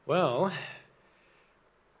Well,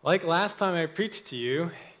 like last time I preached to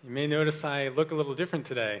you, you may notice I look a little different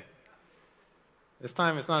today. This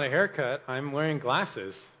time it's not a haircut, I'm wearing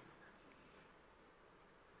glasses.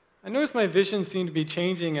 I noticed my vision seemed to be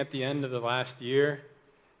changing at the end of the last year.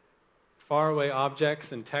 Faraway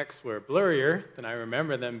objects and text were blurrier than I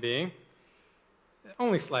remember them being,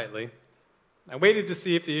 only slightly. I waited to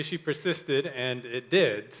see if the issue persisted, and it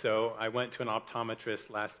did, so I went to an optometrist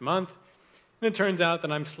last month, and it turns out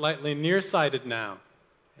that I'm slightly nearsighted now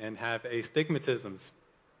and have astigmatisms.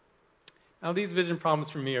 Now, these vision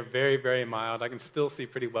problems for me are very, very mild. I can still see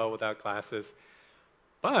pretty well without glasses.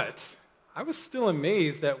 But I was still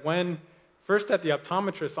amazed that when, first at the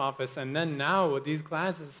optometrist's office and then now with these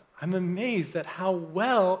glasses, I'm amazed at how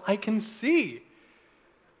well I can see.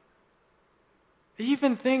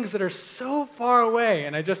 Even things that are so far away,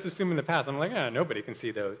 and I just assume in the past, I'm like, nobody can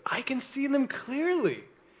see those. I can see them clearly.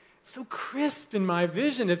 It's so crisp in my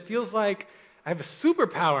vision, it feels like I have a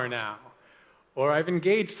superpower now. Or I've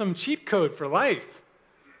engaged some cheat code for life.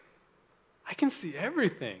 I can see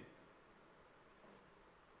everything.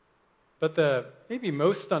 But the maybe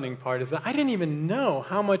most stunning part is that I didn't even know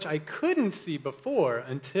how much I couldn't see before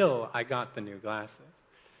until I got the new glasses.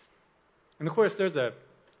 And of course, there's a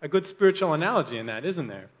good spiritual analogy in that, isn't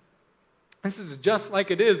there? This is just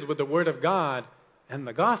like it is with the Word of God and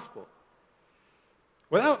the gospel.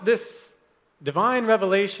 Without this divine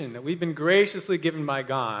revelation that we've been graciously given by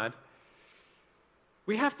God,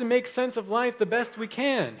 we have to make sense of life the best we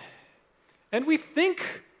can. And we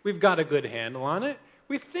think we've got a good handle on it.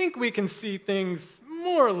 We think we can see things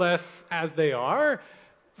more or less as they are.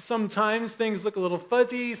 Sometimes things look a little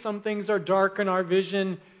fuzzy. Some things are dark in our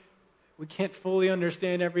vision. We can't fully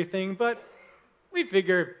understand everything, but we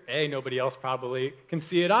figure, hey, nobody else probably can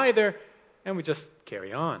see it either, and we just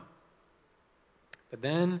carry on. But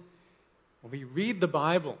then, when we read the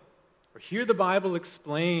Bible or hear the Bible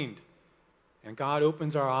explained, and God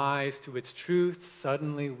opens our eyes to its truth,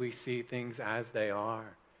 suddenly we see things as they are.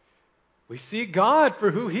 We see God for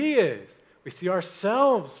who He is. We see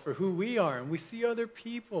ourselves for who we are, and we see other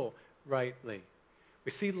people rightly.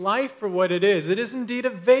 We see life for what it is. It is indeed a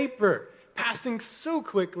vapor, passing so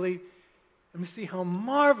quickly, and we see how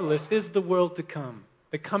marvelous is the world to come,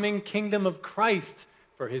 the coming kingdom of Christ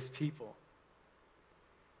for His people.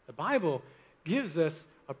 The Bible gives us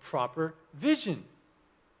a proper vision.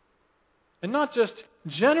 And not just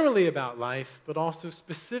generally about life, but also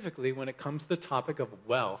specifically when it comes to the topic of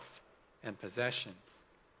wealth and possessions.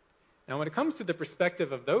 Now, when it comes to the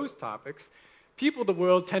perspective of those topics, people of the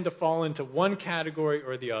world tend to fall into one category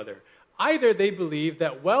or the other. Either they believe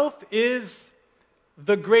that wealth is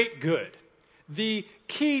the great good, the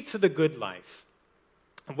key to the good life.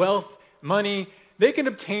 Wealth, money, they can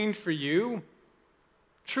obtain for you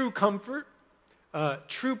true comfort,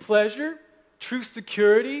 true pleasure, true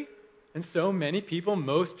security. And so many people,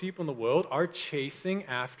 most people in the world, are chasing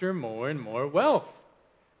after more and more wealth.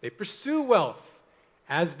 They pursue wealth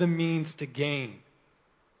as the means to gain.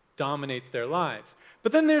 Dominates their lives.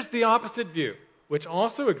 But then there's the opposite view, which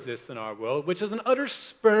also exists in our world, which is an utter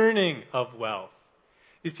spurning of wealth.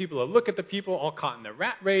 These people will look at the people all caught in the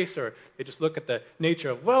rat race, or they just look at the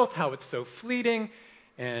nature of wealth, how it's so fleeting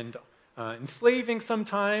and enslaving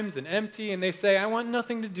sometimes and empty, and they say, I want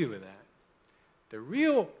nothing to do with that. The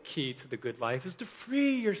real key to the good life is to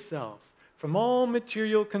free yourself from all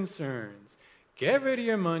material concerns. Get rid of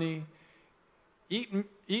your money, eat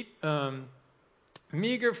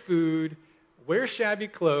meager food, wear shabby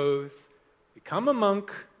clothes, become a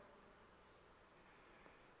monk.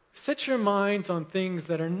 Set your minds on things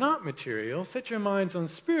that are not material. Set your minds on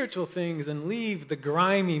spiritual things and leave the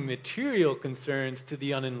grimy material concerns to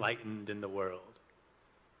the unenlightened in the world.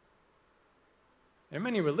 There are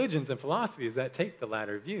many religions and philosophies that take the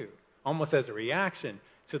latter view, almost as a reaction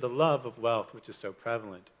to the love of wealth which is so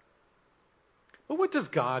prevalent. But what does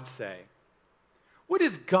God say? What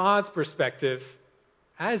is God's perspective,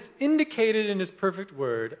 as indicated in His perfect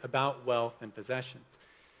word, about wealth and possessions?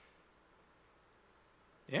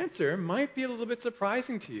 The answer might be a little bit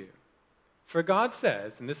surprising to you. For God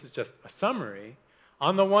says, and this is just a summary,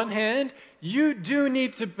 on the one hand, you do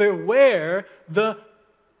need to beware the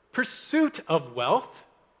pursuit of wealth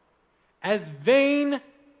as vain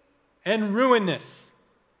and ruinous.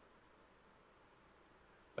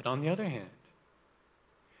 But on the other hand,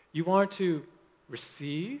 you are to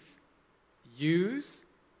receive, use,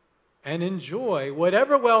 and enjoy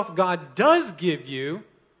whatever wealth God does give you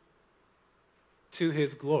to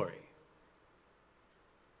His glory.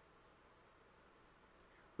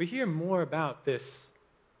 We hear more about this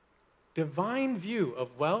divine view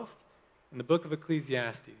of wealth in the book of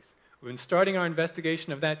Ecclesiastes, We've been starting our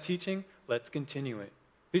investigation of that teaching. Let's continue it.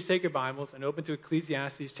 Please take your Bibles and open to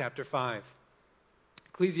Ecclesiastes chapter 5.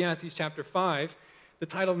 Ecclesiastes chapter 5, the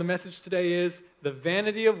title of the message today is The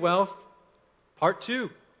Vanity of Wealth, Part 2.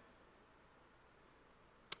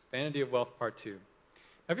 Vanity of Wealth, Part 2. Now,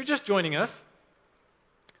 if you're just joining us,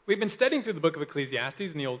 we've been studying through the book of Ecclesiastes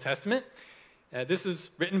in the Old Testament. This is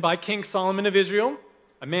written by King Solomon of Israel,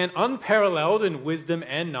 a man unparalleled in wisdom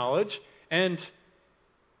and knowledge, and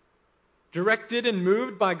directed and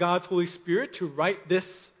moved by God's Holy Spirit to write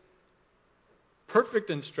this perfect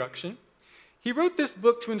instruction. He wrote this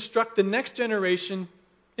book to instruct the next generation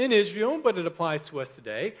in Israel, but it applies to us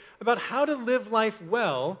today, about how to live life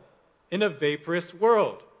well in a vaporous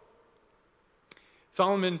world.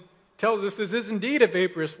 Solomon tells us this is indeed a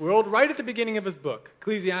vaporous world right at the beginning of his book,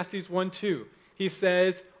 Ecclesiastes 1:2. He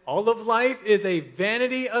says, all of life is a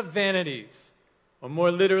vanity of vanities, or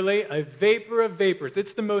more literally, a vapor of vapors.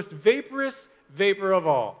 It's the most vaporous vapor of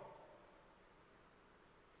all.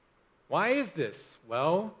 Why is this?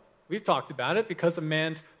 Well, we've talked about it because of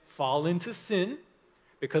man's fall into sin,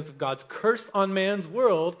 because of God's curse on man's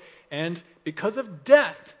world, and because of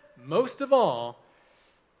death, most of all.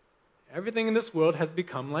 Everything in this world has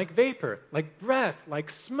become like vapor, like breath,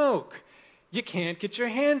 like smoke. You can't get your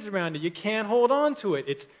hands around it. You can't hold on to it.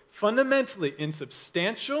 It's fundamentally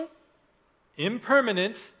insubstantial,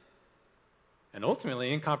 impermanent, and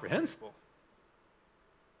ultimately incomprehensible.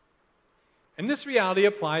 And this reality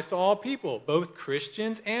applies to all people, both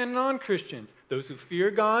Christians and non-Christians, those who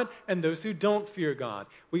fear God and those who don't fear God.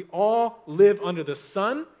 We all live under the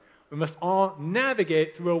sun. We must all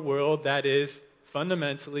navigate through a world that is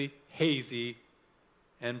fundamentally hazy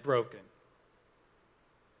and broken.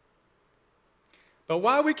 But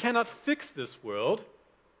while we cannot fix this world,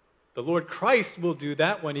 the Lord Christ will do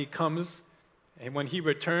that when he comes and when he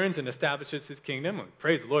returns and establishes his kingdom. We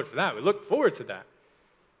praise the Lord for that. We look forward to that.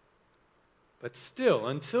 But still,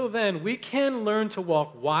 until then, we can learn to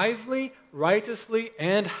walk wisely, righteously,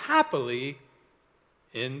 and happily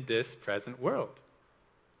in this present world,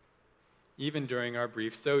 even during our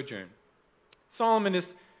brief sojourn. Solomon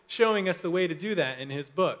is showing us the way to do that in his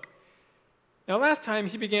book. Now, last time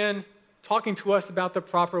he began talking to us about the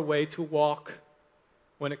proper way to walk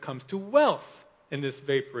when it comes to wealth in this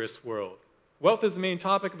vaporous world. Wealth is the main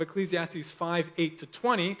topic of Ecclesiastes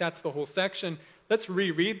 5:8-20. That's the whole section. Let's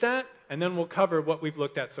reread that, and then we'll cover what we've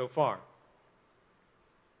looked at so far.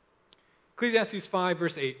 Ecclesiastes 5,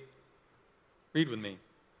 verse 8. Read with me.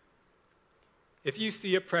 If you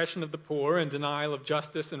see oppression of the poor and denial of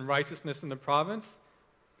justice and righteousness in the province,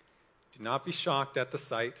 do not be shocked at the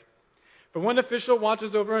sight. For one official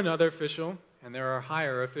watches over another official, and there are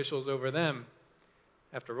higher officials over them.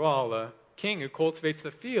 After all, a king who cultivates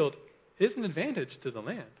the field is an advantage to the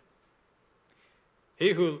land.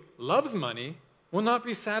 He who loves money will not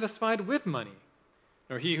be satisfied with money,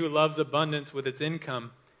 nor he who loves abundance with its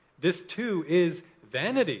income. This too is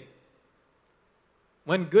vanity.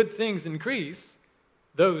 When good things increase,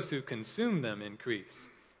 those who consume them increase.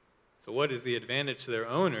 So what is the advantage to their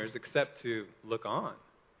owners except to look on?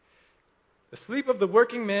 The sleep of the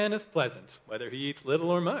working man is pleasant, whether he eats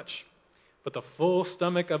little or much. But the full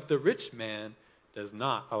stomach of the rich man does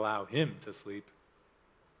not allow him to sleep.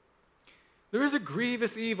 There is a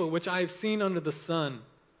grievous evil which I have seen under the sun,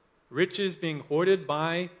 riches being hoarded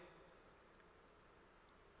by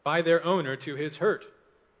their owner to his hurt.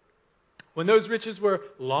 When those riches were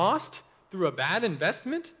lost through a bad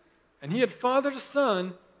investment, and he had fathered a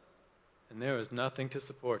son, and there was nothing to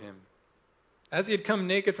support him. As he had come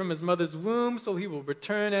naked from his mother's womb, so he will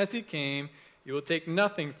return as he came. He will take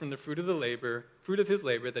nothing from the fruit of his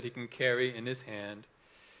labor that he can carry in his hand.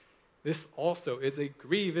 This also is a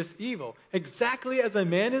grievous evil. Exactly as a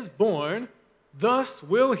man is born, thus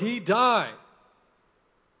will he die.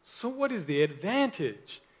 So what is the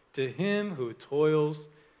advantage to him who toils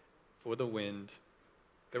for the wind?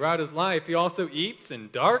 Throughout his life, he also eats in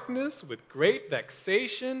darkness with great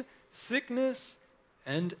vexation, sickness,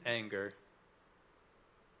 and anger.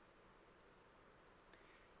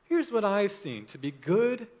 Here's what I've seen to be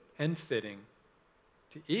good and fitting: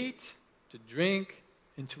 to eat, to drink,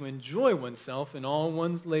 and to enjoy oneself in all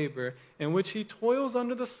one's labor, in which he toils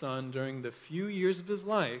under the sun during the few years of his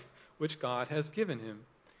life which God has given him,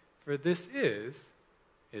 for this is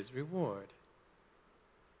his reward.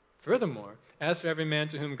 Furthermore, as for every man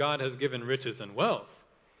to whom God has given riches and wealth,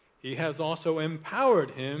 he has also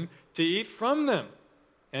empowered him to eat from them,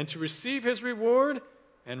 and to receive his reward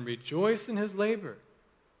and rejoice in his labor.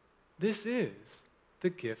 This is the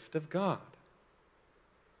gift of God.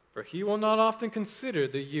 For he will not often consider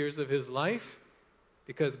the years of his life,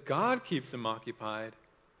 because God keeps him occupied.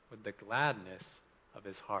 with the gladness of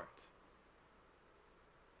his heart.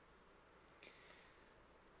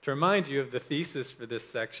 To remind you of the thesis for this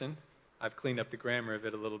section, I've cleaned up the grammar of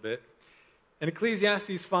it a little bit. In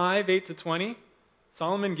Ecclesiastes 5, 8-20,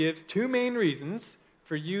 Solomon gives two main reasons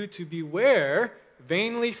for you to beware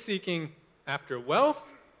vainly seeking after wealth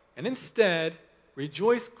and instead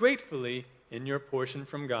rejoice gratefully in your portion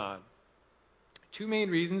from God. Two main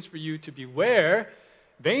reasons for you to beware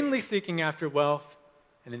vainly seeking after wealth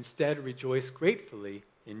and instead rejoice gratefully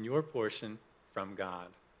in your portion from God.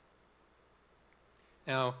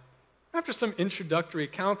 Now, after some introductory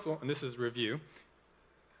counsel, and this is review,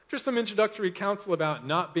 after some introductory counsel about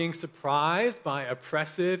not being surprised by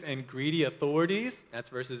oppressive and greedy authorities, that's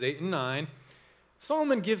verses 8 and 9,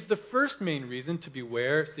 Solomon gives the first main reason to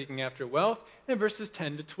beware seeking after wealth in verses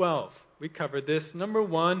 10-12. We covered this. Number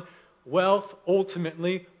one, wealth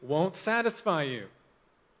ultimately won't satisfy you.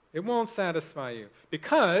 It won't satisfy you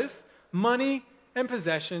because money and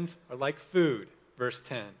possessions are like food, verse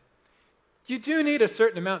 10. You do need a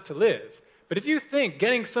certain amount to live, but if you think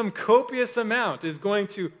getting some copious amount is going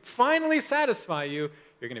to finally satisfy you,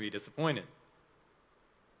 you're going to be disappointed.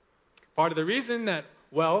 Part of the reason that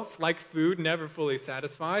wealth, like food, never fully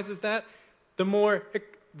satisfies is that the more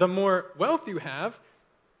wealth you have,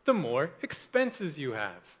 the more expenses you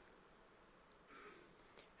have.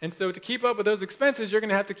 And so to keep up with those expenses, you're going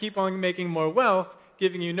to have to keep on making more wealth,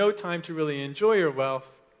 giving you no time to really enjoy your wealth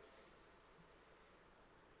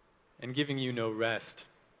and giving you no rest.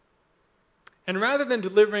 And rather than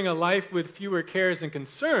delivering a life with fewer cares and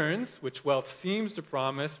concerns, which wealth seems to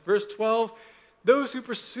promise, verse 12, those who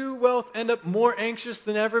pursue wealth end up more anxious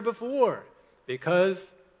than ever before,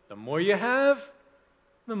 because the more you have,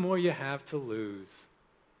 the more you have to lose.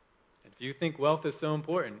 And if you think wealth is so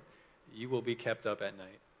important, you will be kept up at night.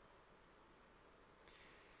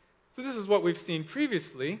 So this is what we've seen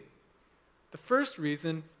previously. The first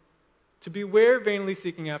reason, to beware vainly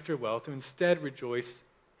seeking after wealth, and instead rejoice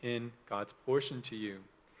in God's portion to you.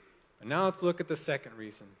 And now let's look at the second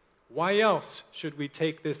reason. Why else should we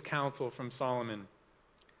take this counsel from Solomon?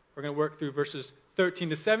 We're going to work through verses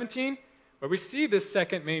 13-17, where we see this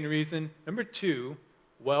second main reason. Number two,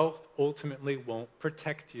 wealth ultimately won't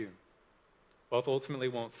protect you. Wealth ultimately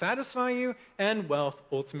won't satisfy you, and wealth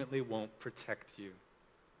ultimately won't protect you.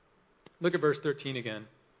 Look at verse 13 again.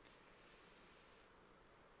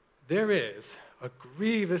 There is a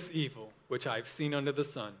grievous evil which I've seen under the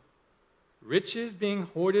sun, riches being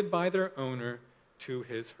hoarded by their owner to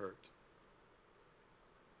his hurt.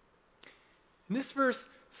 In this verse,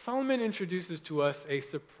 Solomon introduces to us a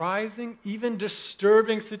surprising, even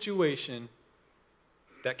disturbing situation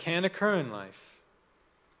that can occur in life.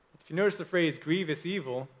 If you notice the phrase grievous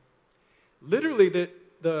evil, literally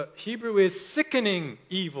the Hebrew is sickening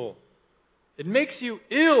evil. It makes you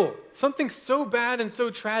ill. Something so bad and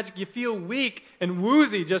so tragic, you feel weak and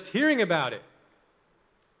woozy just hearing about it.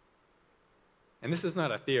 And this is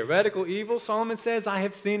not a theoretical evil. Solomon says, I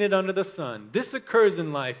have seen it under the sun. This occurs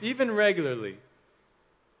in life, even regularly.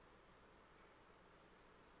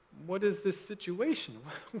 What is this situation?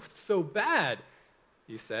 What's so bad?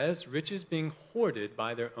 He says, riches being hoarded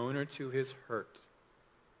by their owner to his hurt.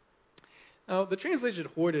 Now, the translation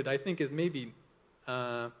hoarded, I think, is maybe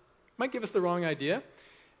might give us the wrong idea.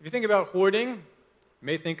 If you think about hoarding, you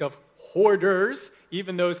may think of hoarders,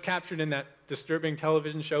 even those captured in that disturbing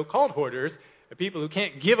television show called Hoarders, the people who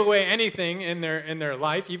can't give away anything in their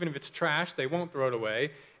life, even if it's trash, they won't throw it away,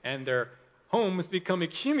 and their homes become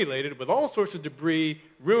accumulated with all sorts of debris,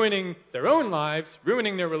 ruining their own lives,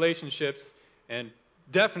 ruining their relationships, and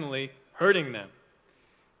definitely hurting them.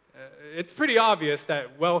 It's pretty obvious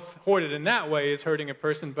that wealth hoarded in that way is hurting a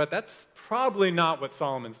person, but that's probably not what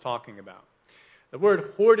Solomon's talking about. The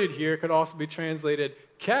word hoarded here could also be translated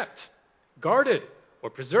kept, guarded, or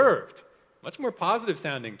preserved. Much more positive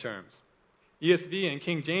sounding terms. ESV and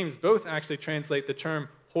King James both actually translate the term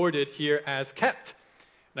hoarded here as kept.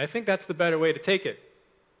 And I think that's the better way to take it.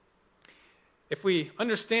 If we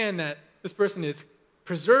understand that this person is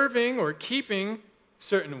preserving or keeping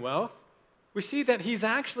certain wealth, we see that he's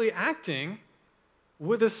actually acting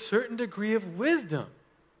with a certain degree of wisdom.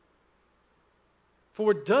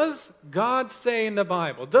 For does God say in the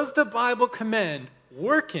Bible, does the Bible commend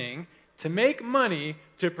working to make money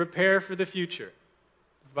to prepare for the future?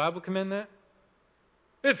 Does the Bible commend that?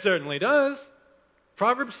 It certainly does.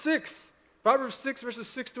 Proverbs 6 verses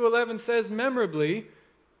 6-11 says memorably,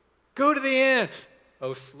 go to the ant,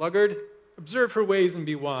 O sluggard, observe her ways and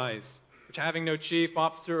be wise, which having no chief,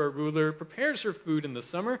 officer, or ruler, prepares her food in the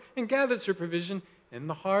summer and gathers her provision in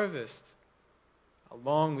the harvest. How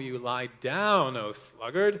long will you lie down, O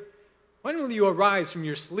sluggard? When will you arise from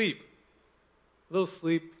your sleep? A little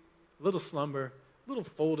sleep, a little slumber, a little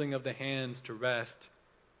folding of the hands to rest.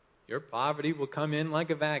 Your poverty will come in like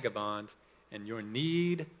a vagabond, and your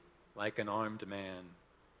need like an armed man.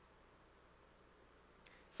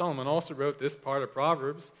 Solomon also wrote this part of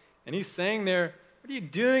Proverbs, and he's saying there, what are you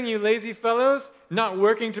doing, you lazy fellows? Not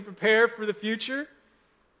working to prepare for the future?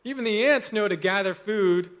 Even the ants know to gather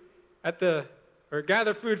food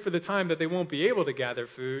gather food for the time that they won't be able to gather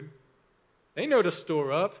food. They know to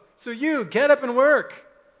store up. So you, get up and work,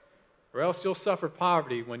 or else you'll suffer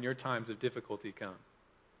poverty when your times of difficulty come.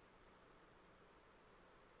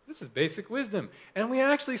 This is basic wisdom. And we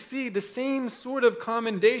actually see the same sort of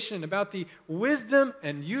commendation about the wisdom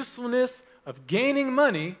and usefulness of gaining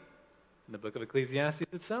money in the book of Ecclesiastes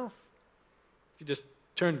itself. If you just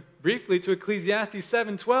turn briefly to Ecclesiastes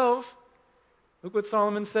 7:12, look what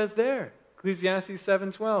Solomon says there. Ecclesiastes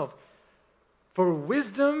 7:12. For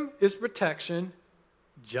wisdom is protection,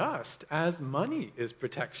 just as money is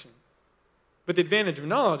protection. But the advantage of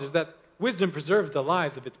knowledge is that wisdom preserves the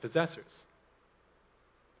lives of its possessors.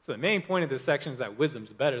 So the main point of this section is that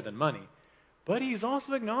wisdom's better than money. But he's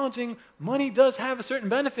also acknowledging money does have a certain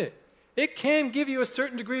benefit. It can give you a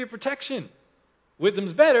certain degree of protection.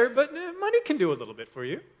 Wisdom's better, but money can do a little bit for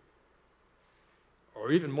you.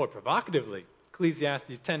 Or even more provocatively,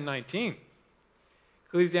 Ecclesiastes 10:19.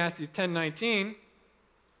 Ecclesiastes 10:19,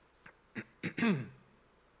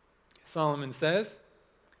 Solomon says,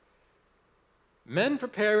 men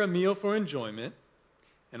prepare a meal for enjoyment,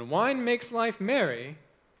 and wine makes life merry,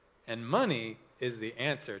 and money is the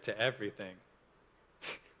answer to everything.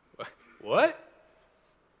 What?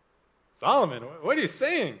 Solomon, what are you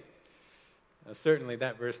saying? Now, certainly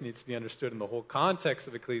that verse needs to be understood in the whole context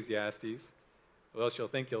of Ecclesiastes, or else you'll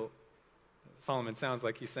think Solomon sounds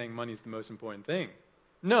like he's saying money's the most important thing.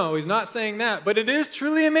 No, he's not saying that, but it is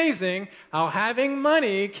truly amazing how having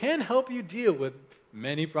money can help you deal with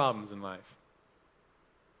many problems in life.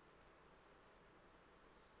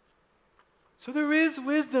 So there is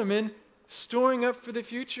wisdom in storing up for the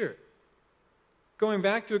future. Going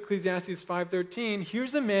back to Ecclesiastes 5:13,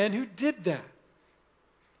 here's a man who did that.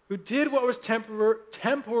 Who did what was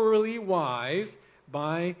temporarily wise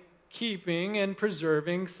by keeping and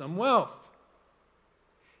preserving some wealth.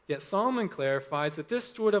 Yet Solomon clarifies that this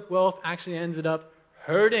stored up wealth actually ended up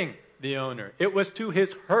hurting the owner. It was to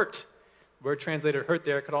his hurt. The word translated hurt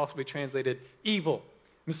there could also be translated evil,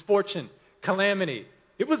 misfortune, calamity.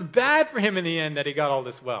 It was bad for him in the end that he got all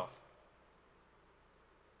this wealth.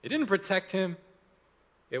 It didn't protect him.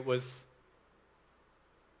 It was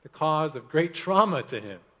the cause of great trauma to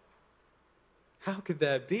him. How could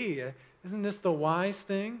that be? Isn't this the wise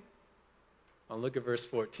thing? Well, look at verse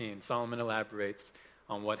 14. Solomon elaborates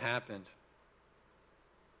on what happened.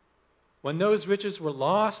 When those riches were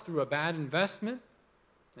lost through a bad investment,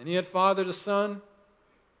 and he had fathered a son,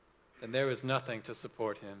 then there was nothing to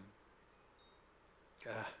support him.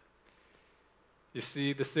 You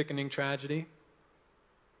see the sickening tragedy?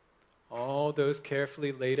 All those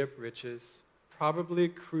carefully laid up riches, probably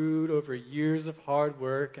accrued over years of hard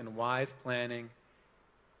work and wise planning,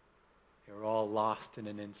 they were all lost in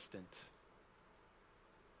an instant.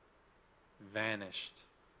 Vanished.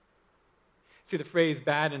 See the phrase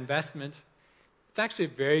bad investment? It's actually a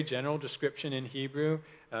very general description in Hebrew.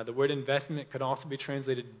 The word investment could also be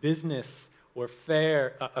translated business or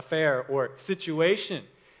affair or situation.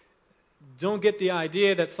 Don't get the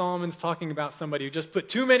idea that Solomon's talking about somebody who just put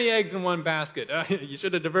too many eggs in one basket. You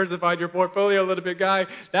should have diversified your portfolio a little bit, guy.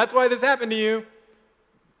 That's why this happened to you.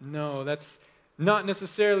 No, that's not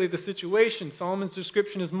necessarily the situation. Solomon's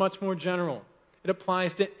description is much more general. It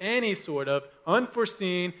applies to any sort of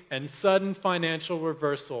unforeseen and sudden financial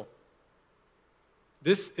reversal.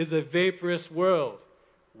 This is a vaporous world.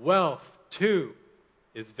 Wealth, too,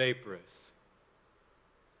 is vaporous.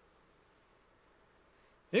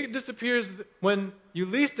 It disappears when you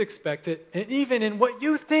least expect it, and even in what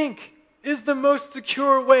you think is the most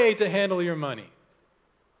secure way to handle your money.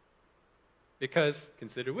 Because,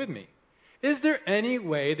 consider with me, is there any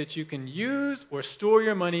way that you can use or store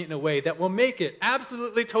your money in a way that will make it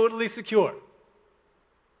absolutely, totally secure?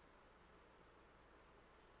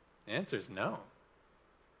 The answer is no.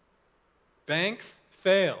 Banks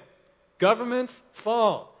fail. Governments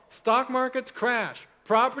fall. Stock markets crash.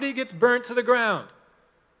 Property gets burnt to the ground.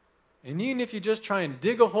 And even if you just try and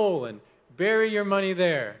dig a hole and bury your money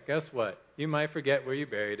there, guess what? You might forget where you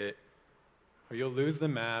buried it, or you'll lose the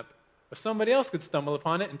map, or somebody else could stumble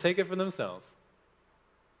upon it and take it for themselves.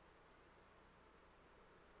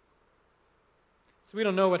 So we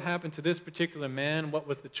don't know what happened to this particular man, what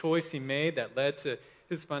was the choice he made that led to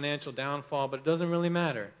his financial downfall, but it doesn't really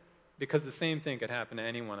matter. because the same thing could happen to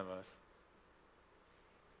any one of us.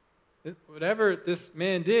 Whatever this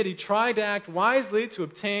man did, he tried to act wisely to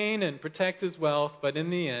obtain and protect his wealth, but in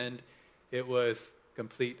the end, it was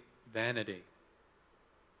complete vanity.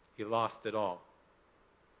 He lost it all.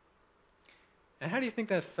 And how do you think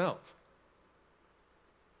that felt?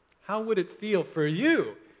 How would it feel for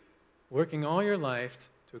you, working all your life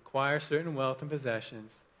to acquire certain wealth and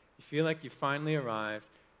possessions? You feel like you finally arrived,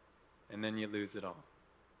 and then you lose it all.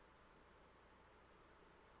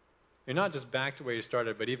 You're not just back to where you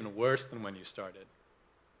started, but even worse than when you started.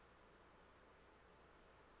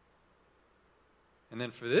 And then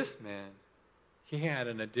for this man, he had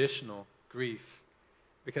an additional grief,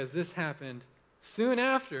 because this happened soon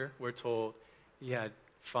after, we're told, he had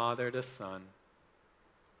fathered a son.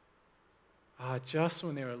 Just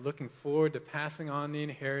when they were looking forward to passing on the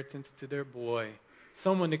inheritance to their boy,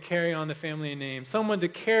 someone to carry on the family name, someone to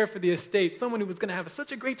care for the estate, someone who was going to have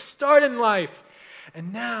such a great start in life.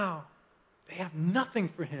 And now they have nothing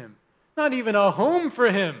for him, not even a home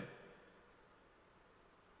for him.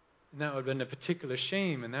 And that would have been a particular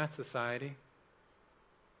shame in that society,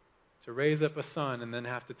 to raise up a son and then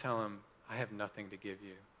have to tell him, I have nothing to give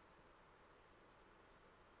you.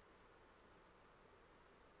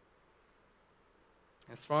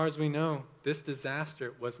 As far as we know, this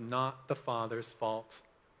disaster was not the father's fault.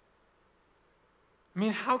 I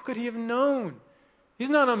mean, how could he have known? He's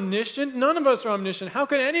not omniscient. None of us are omniscient. How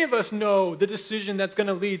could any of us know the decision that's going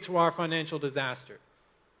to lead to our financial disaster?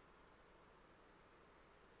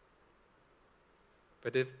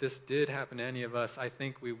 But if this did happen to any of us, I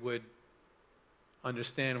think we would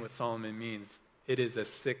understand what Solomon means. It is a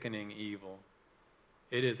sickening evil.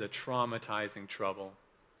 It is a traumatizing trouble.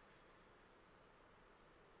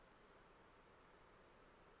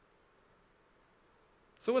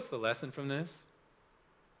 So what's the lesson from this?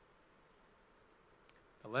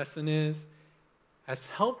 The lesson is, as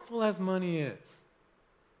helpful as money is,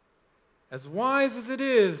 as wise as it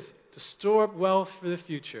is to store up wealth for the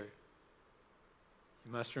future,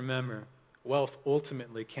 you must remember, wealth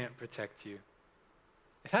ultimately can't protect you.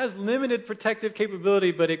 It has limited protective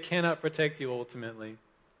capability, but it cannot protect you ultimately.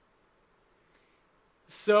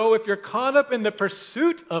 So if you're caught up in the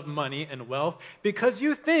pursuit of money and wealth because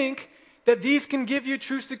you think that these can give you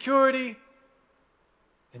true security,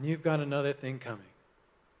 then you've got another thing coming.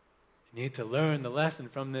 You need to learn the lesson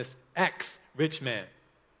from this ex-rich man.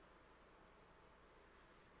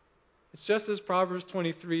 It's just as Proverbs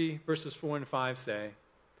 23, verses 4 and 5 say.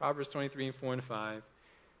 Proverbs 23, 4 and 5.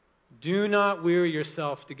 Do not weary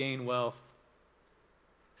yourself to gain wealth.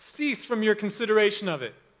 Cease from your consideration of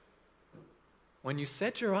it. When you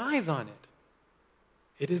set your eyes on it,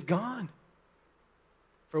 it is gone.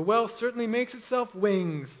 For wealth certainly makes itself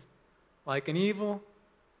wings. Like an eagle,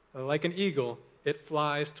 it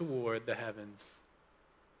flies toward the heavens.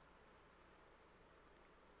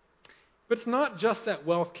 But it's not just that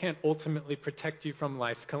wealth can't ultimately protect you from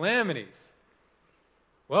life's calamities.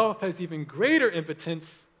 Wealth has even greater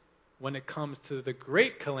impotence when it comes to the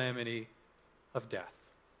great calamity of death.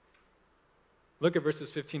 Look at verses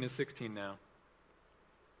 15 and 16 now.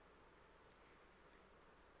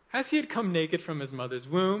 As he had come naked from his mother's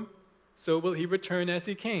womb, so will he return as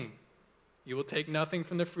he came. He will take nothing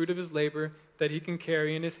from the fruit of his labor that he can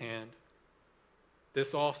carry in his hand.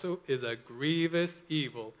 This also is a grievous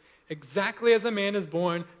evil. Exactly as a man is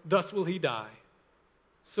born, thus will he die.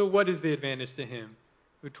 So what is the advantage to him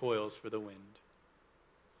who toils for the wind?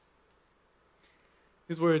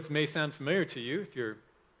 These words may sound familiar to you if you're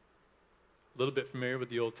a little bit familiar with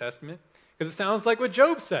the Old Testament, because it sounds like what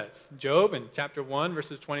Job says. Job in chapter 1,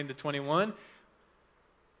 verses 20 to 21.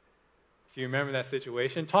 If you remember that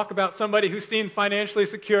situation, talk about somebody who seemed financially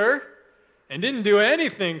secure and didn't do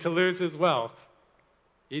anything to lose his wealth.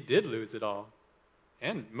 He did lose it all,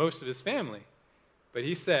 and most of his family. But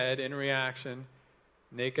he said in reaction,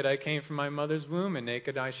 naked I came from my mother's womb, and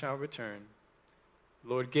naked I shall return. The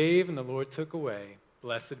Lord gave, and the Lord took away.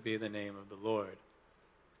 Blessed be the name of the Lord.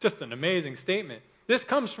 Just an amazing statement. This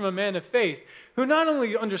comes from a man of faith who not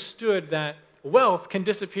only understood that wealth can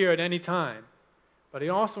disappear at any time, but he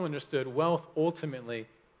also understood wealth ultimately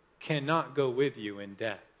cannot go with you in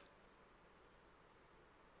death.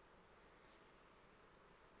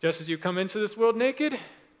 Just as you come into this world naked,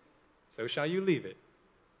 so shall you leave it.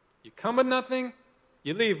 You come with nothing,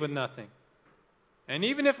 you leave with nothing. And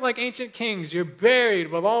even if, like ancient kings, you're buried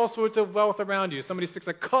with all sorts of wealth around you, somebody sticks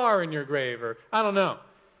a car in your grave, or I don't know,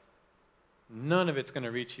 none of it's going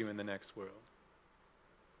to reach you in the next world.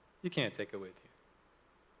 You can't take it with you.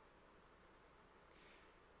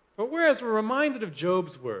 But whereas we're reminded of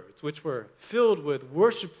Job's words, which were filled with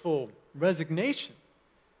worshipful resignation,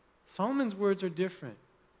 Solomon's words are different.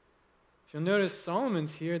 If you'll notice,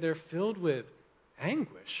 Solomon's here, they're filled with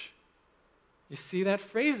anguish. You see that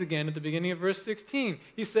phrase again at the beginning of verse 16.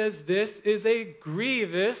 He says, this is a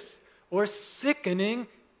grievous or sickening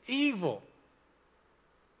evil.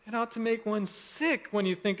 It ought to make one sick when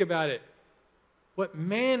you think about it. What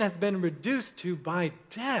man has been reduced to by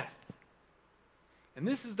death. And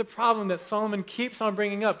this is the problem that Solomon keeps on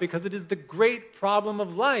bringing up because it is the great problem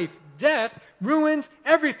of life. Death ruins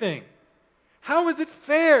everything. How is it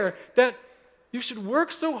fair that you should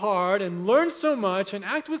work so hard and learn so much and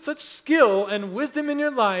act with such skill and wisdom in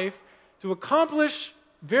your life to accomplish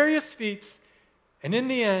various feats and in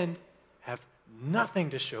the end have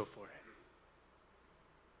nothing to show for it?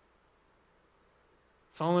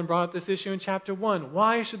 Solomon brought up this issue in chapter 1.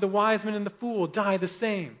 Why should the wise man and the fool die the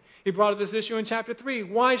same? He brought up this issue in chapter 3.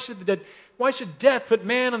 Why should death put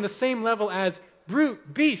man on the same level as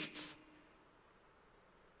brute beasts?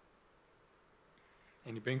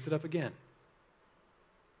 And he brings it up again.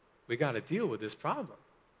 We got to deal with this problem.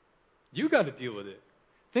 You got to deal with it.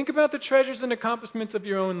 Think about the treasures and accomplishments of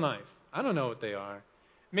your own life. I don't know what they are.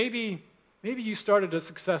 Maybe you started a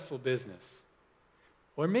successful business.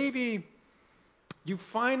 Or maybe you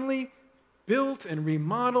finally built and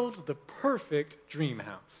remodeled the perfect dream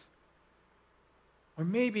house. Or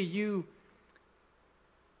maybe you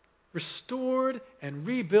restored and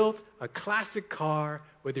rebuilt a classic car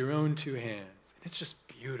with your own two hands. And it's just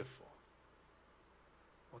beautiful.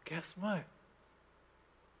 Well, guess what?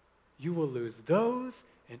 You will lose those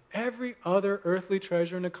and every other earthly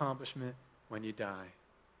treasure and accomplishment when you die.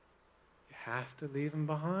 You have to leave them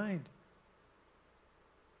behind.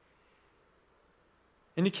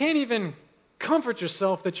 And you can't even comfort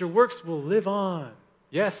yourself that your works will live on.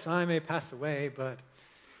 Yes, I may pass away, but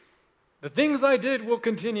the things I did will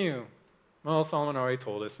continue. Well, Solomon already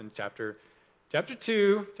told us in chapter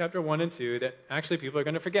 1 and 2, that actually people are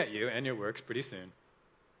going to forget you and your works pretty soon.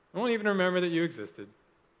 They won't even remember that you existed.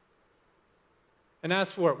 And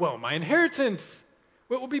as for, my inheritance,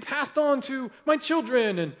 it will be passed on to my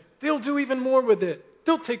children, and they'll do even more with it.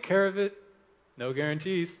 They'll take care of it. No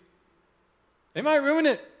guarantees. They might ruin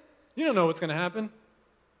it. You don't know what's going to happen.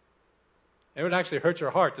 It would actually hurt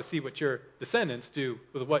your heart to see what your descendants do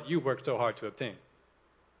with what you worked so hard to obtain.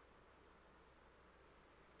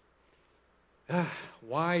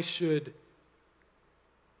 Why should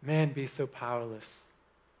man be so powerless?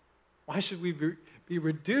 Why should we be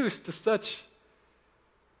reduced to such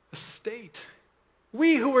a state?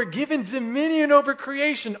 We who were given dominion over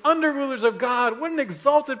creation, under rulers of God, what an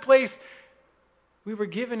exalted place we were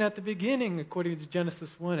given at the beginning, according to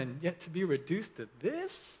Genesis 1, and yet to be reduced to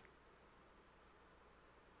this?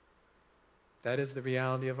 That is the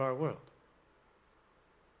reality of our world.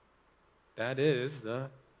 That is the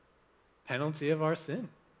penalty of our sin.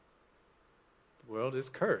 The world is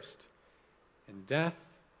cursed, and death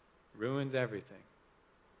ruins everything.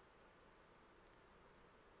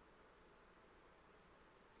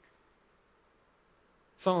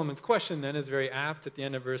 Solomon's question then is very apt at the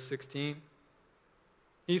end of verse 16.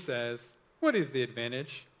 He says, what is the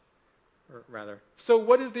advantage? Or rather, so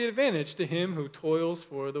what is the advantage to him who toils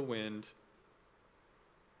for the wind?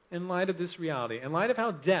 In light of this reality, in light of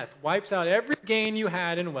how death wipes out every gain you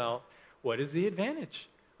had in wealth, what is the advantage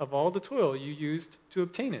of all the toil you used to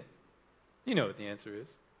obtain it? You know what the answer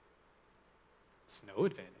is. It's no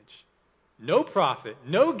advantage. No profit,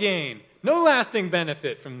 no gain, no lasting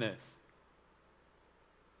benefit from this.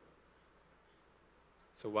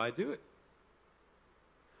 So why do it?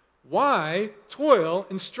 Why toil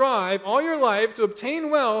and strive all your life to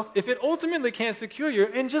obtain wealth if it ultimately can't secure you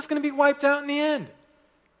and just going to be wiped out in the end?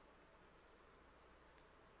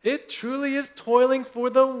 It truly is toiling for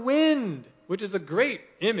the wind, which is a great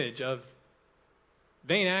image of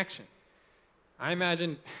vain action. I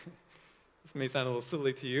imagine, this may sound a little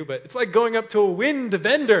silly to you, but it's like going up to a wind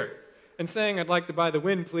vendor and saying, I'd like to buy the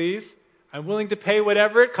wind, please. I'm willing to pay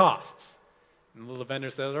whatever it costs. And the little vendor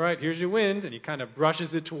says, all right, here's your wind, and he kind of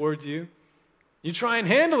brushes it towards you. You try and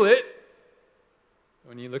handle it.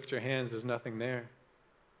 When you look at your hands, there's nothing there.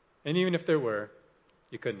 And even if there were,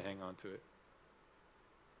 you couldn't hang on to it.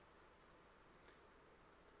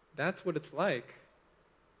 That's what it's like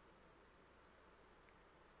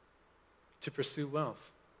to pursue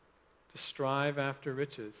wealth, to strive after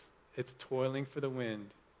riches. It's toiling for the wind.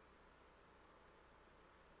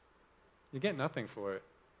 You get nothing for it.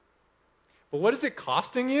 But what is it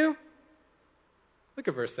costing you? Look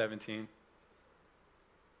at verse 17.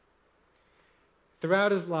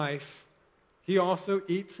 Throughout his life, he also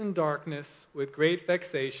eats in darkness with great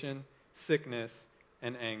vexation, sickness,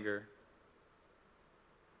 and anger.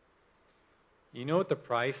 You know what the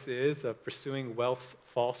price is of pursuing wealth's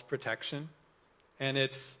false protection and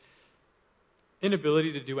its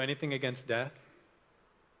inability to do anything against death?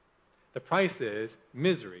 The price is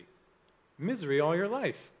misery. Misery all your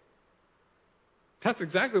life. That's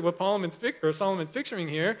exactly what Solomon's picturing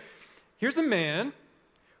here. Here's a man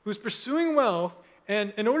who's pursuing wealth,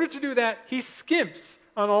 and in order to do that, he skimps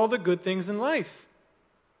on all the good things in life.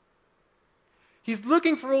 He's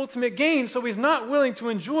looking for ultimate gain, so he's not willing to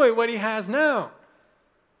enjoy what he has now.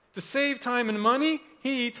 To save time and money,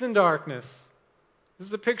 he eats in darkness. This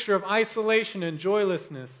is a picture of isolation and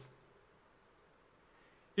joylessness.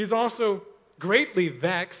 He's also greatly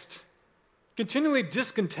vexed, continually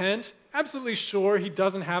discontent, absolutely sure he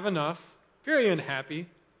doesn't have enough, very unhappy.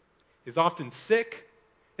 He's often sick,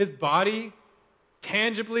 his body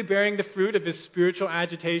tangibly bearing the fruit of his spiritual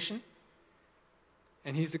agitation.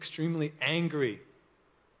 And he's extremely angry,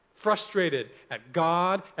 frustrated at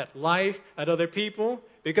God, at life, at other people,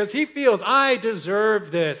 because he feels, I deserve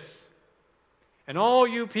this. And all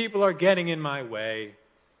you people are getting in my way.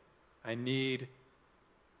 I need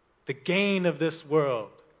the gain of this world.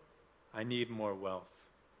 I need more wealth.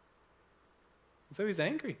 And so he's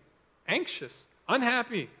angry, anxious,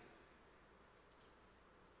 unhappy.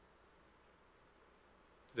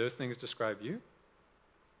 Do those things describe you?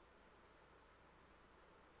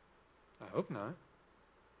 I hope not.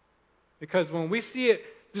 Because when we see it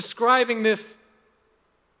describing this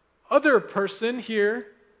other person here,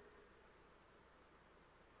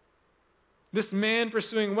 this man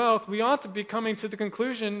pursuing wealth, we ought to be coming to the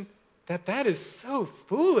conclusion that that is so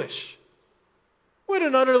foolish. What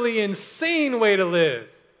an utterly insane way to live.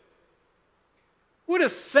 What a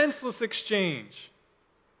senseless exchange.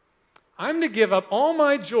 I'm to give up all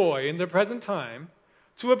my joy in the present time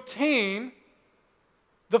to obtain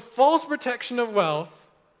the false protection of wealth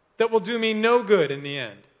that will do me no good in the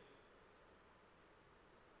end.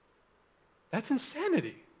 That's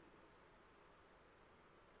insanity.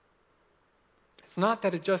 It's not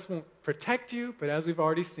that it just won't protect you, but as we've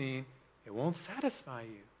already seen, it won't satisfy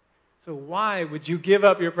you. So why would you give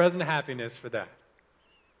up your present happiness for that?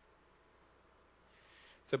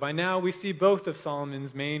 So by now we see both of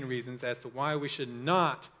Solomon's main reasons as to why we should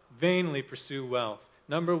not vainly pursue wealth.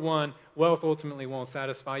 Number one, wealth ultimately won't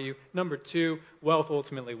satisfy you. Number two, wealth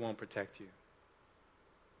ultimately won't protect you.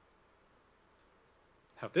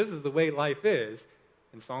 Now, if this is the way life is,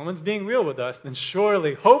 and Solomon's being real with us, then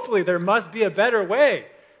surely, hopefully, there must be a better way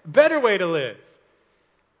to live.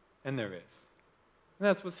 And there is. And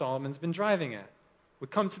that's what Solomon's been driving at. We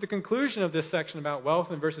come to the conclusion of this section about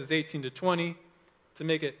wealth in verses 18 to 20. To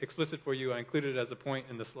make it explicit for you, I included it as a point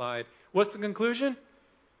in the slide. What's the conclusion?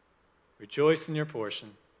 Rejoice in your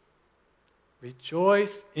portion.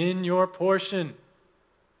 Rejoice in your portion.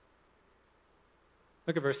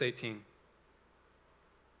 Look at verse 18.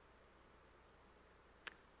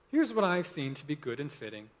 Here's what I've seen to be good and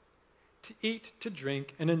fitting: to eat, to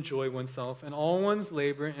drink, and enjoy oneself and all one's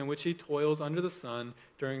labor in which he toils under the sun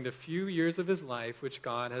during the few years of his life which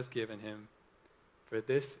God has given him. For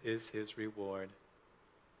this is his reward.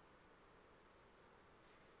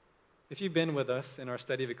 If you've been with us in our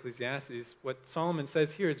study of Ecclesiastes, what Solomon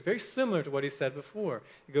says here is very similar to what he said before.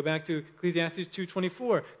 You go back to Ecclesiastes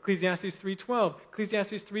 2:24, Ecclesiastes 3:12,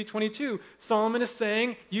 Ecclesiastes 3:22. Solomon is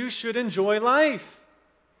saying you should enjoy life.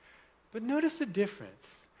 But notice the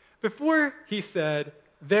difference. Before he said,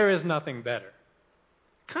 there is nothing better.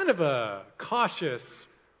 Kind of a cautious,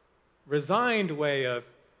 resigned way of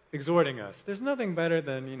exhorting us. There's nothing better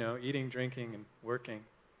than, eating, drinking, and working.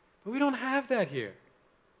 But we don't have that here.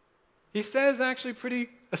 He says actually pretty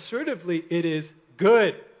assertively, it is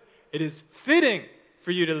good. It is fitting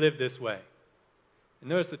for you to live this way. And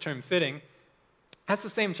notice the term fitting. That's the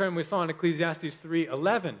same term we saw in Ecclesiastes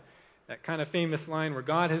 3:11. That kind of famous line where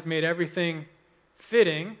God has made everything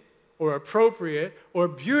fitting or appropriate or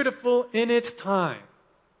beautiful in its time.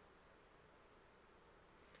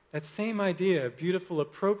 That same idea of beautiful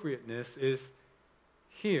appropriateness is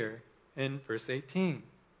here in verse 18.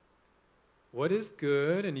 What is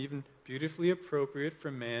good and even beautifully appropriate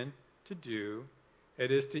for man to do?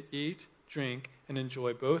 It is to eat, drink, and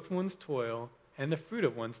enjoy both one's toil and the fruit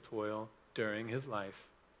of one's toil during his life.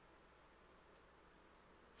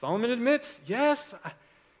 Solomon admits, yes,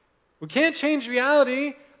 we can't change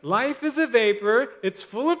reality. Life is a vapor. It's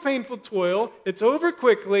full of painful toil. It's over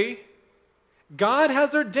quickly. God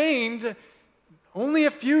has ordained only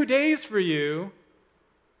a few days for you.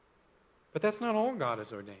 But that's not all God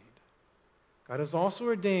has ordained. God has also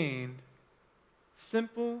ordained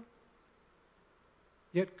simple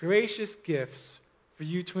yet gracious gifts for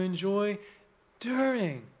you to enjoy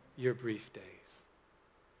during your brief days.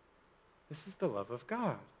 This is the love of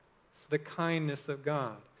God. It's the kindness of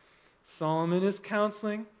God. Solomon is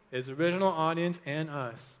counseling his original audience and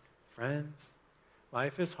us. Friends,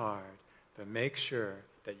 life is hard, but make sure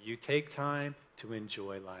that you take time to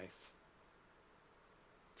enjoy life.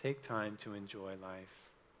 Take time to enjoy life.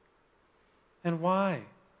 And why?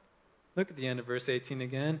 Look at the end of verse 18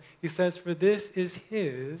 again. He says, "For this is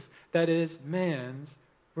his, that is man's,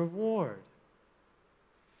 reward."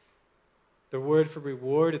 The word for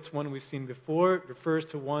reward, it's one we've seen before. It refers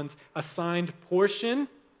to one's assigned portion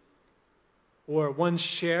or one's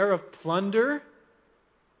share of plunder.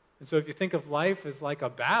 And so if you think of life as like a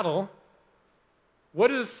battle,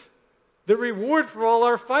 what is the reward for all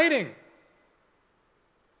our fighting?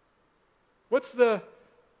 What's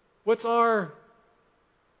our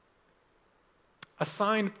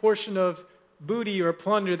assigned portion of booty or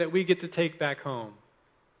plunder that we get to take back home?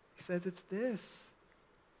 He says it's this.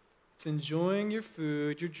 It's enjoying your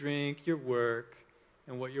food, your drink, your work,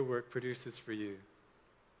 and what your work produces for you.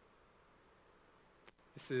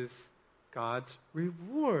 This is God's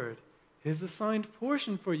reward, his assigned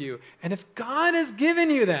portion for you. And if God has given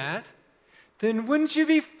you that, then wouldn't you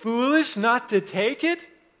be foolish not to take it?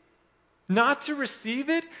 Not to receive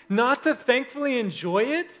it? Not to thankfully enjoy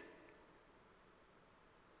it?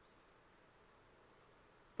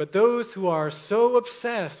 But those who are so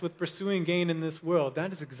obsessed with pursuing gain in this world,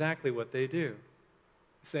 that is exactly what they do.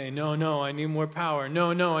 Say, no, I need more power. No,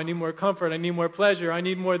 I need more comfort. I need more pleasure. I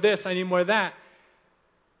need more this. I need more that.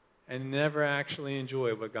 And never actually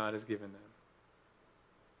enjoy what God has given them.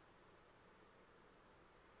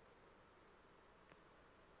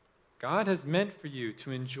 God has meant for you to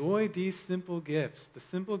enjoy these simple gifts, the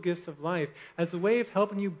simple gifts of life, as a way of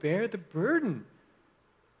helping you bear the burden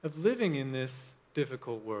of living in this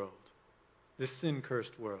difficult world, this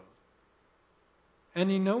sin-cursed world.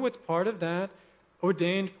 And you know what's part of that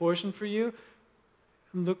ordained portion for you?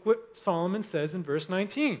 Look what Solomon says in verse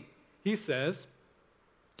 19. He says,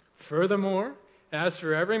 "Furthermore, as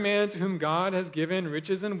for every man to whom God has given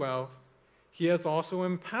riches and wealth, he has also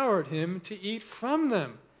empowered him to eat from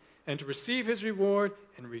them and to receive his reward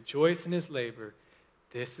and rejoice in his labor.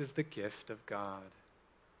 This is the gift of God."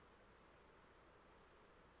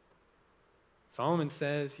 Solomon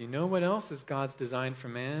says, you know what else is God's design for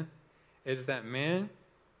man? It is that man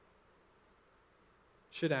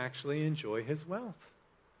should actually enjoy his wealth.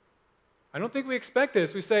 I don't think we expect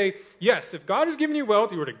this. We say, yes, if God has given you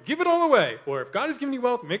wealth, you are to give it all away. Or if God has given you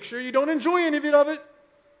wealth, make sure you don't enjoy any of it,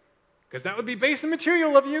 because that would be base and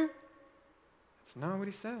material of you. That's not what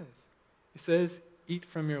he says. He says, eat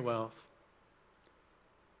from your wealth.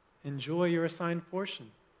 Enjoy your assigned portion.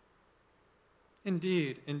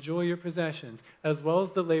 Indeed, enjoy your possessions, as well as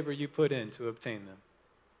the labor you put in to obtain them.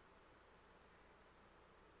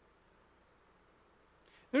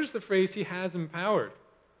 Notice the phrase, he has empowered.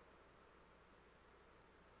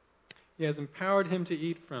 He has empowered him to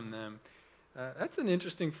eat from them. That's an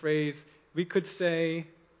interesting phrase. We could say,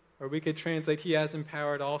 or we could translate, he has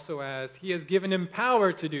empowered also as, he has given him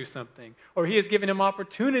power to do something, or he has given him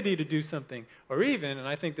opportunity to do something, or even, and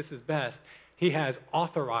I think this is best, he has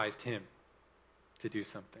authorized him to do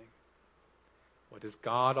something. What has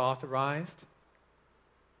God authorized?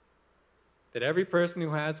 That every person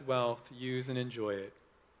who has wealth use and enjoy it.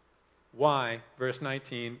 Why? Verse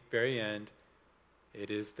 19, very end.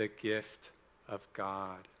 It is the gift of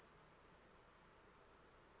God.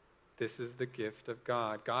 This is the gift of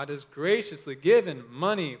God. God has graciously given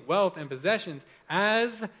money, wealth, and possessions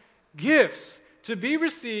as gifts to be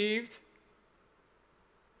received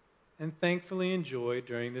and thankfully enjoyed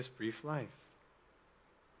during this brief life.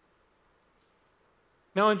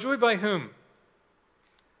 Now, enjoyed by whom?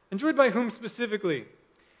 Enjoyed by whom specifically?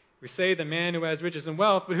 We say the man who has riches and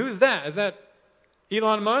wealth, but who's that? Is that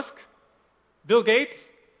Elon Musk? Bill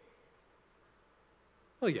Gates?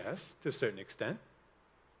 Well, yes, to a certain extent.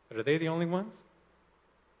 But are they the only ones?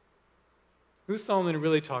 Who's Solomon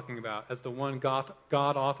really talking about as the one God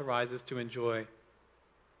authorizes to enjoy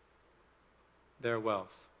their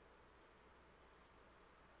wealth?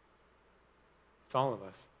 It's all of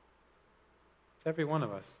us. It's every one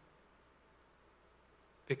of us.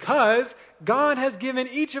 Because God has given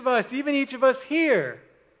each of us, even each of us here,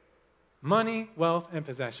 money, wealth, and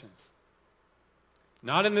possessions.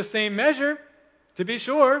 Not in the same measure, to be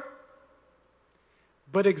sure,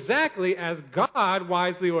 but exactly as God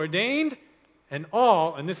wisely ordained, and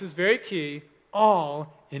all, and this is very key,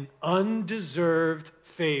 all in undeserved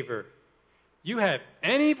favor. You have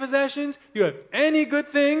any possessions, you have any good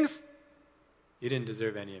things, you didn't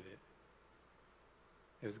deserve any of it.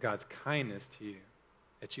 It was God's kindness to you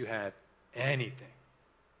that you have anything,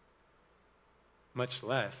 much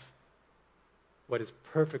less what is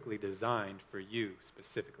perfectly designed for you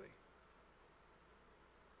specifically.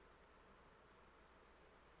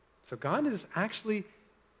 So God is actually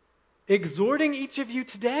exhorting each of you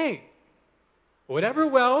today. Whatever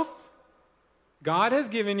wealth God has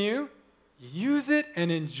given you, use it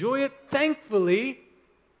and enjoy it thankfully,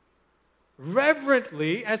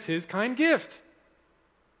 reverently as His kind gift.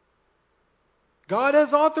 God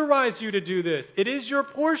has authorized you to do this. It is your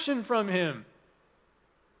portion from Him.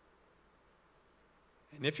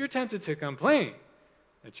 And if you're tempted to complain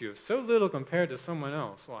that you have so little compared to someone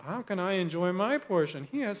else, well, how can I enjoy my portion?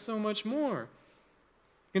 He has so much more.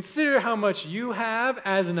 Consider how much you have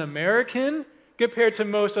as an American compared to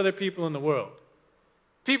most other people in the world.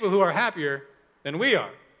 People who are happier than we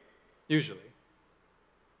are, usually.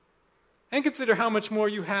 And consider how much more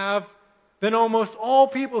you have than almost all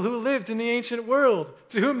people who lived in the ancient world,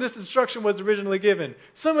 to whom this instruction was originally given.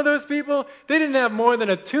 Some of those people, they didn't have more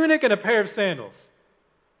than a tunic and a pair of sandals.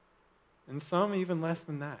 And some even less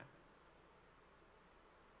than that.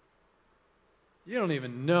 You don't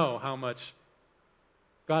even know how much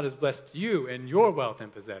God has blessed you and your wealth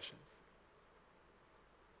and possessions,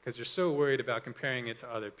 because you're so worried about comparing it to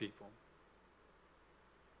other people.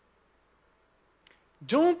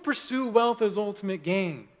 Don't pursue wealth as ultimate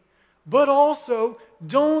gain, but also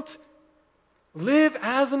don't live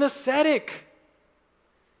as an ascetic.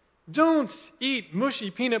 Don't eat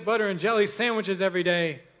mushy peanut butter and jelly sandwiches every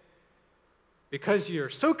day because you're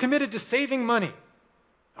so committed to saving money.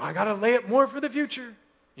 Oh, I got to lay up more for the future.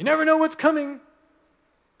 You never know what's coming.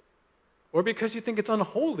 Or because you think it's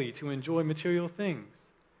unholy to enjoy material things.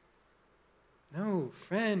 No,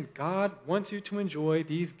 friend, God wants you to enjoy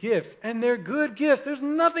these gifts, and they're good gifts. There's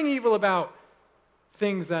nothing evil about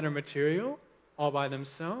things that are material all by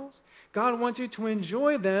themselves. God wants you to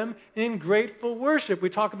enjoy them in grateful worship. We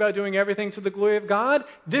talk about doing everything to the glory of God.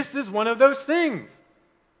 This is one of those things.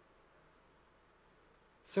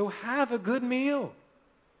 So have a good meal.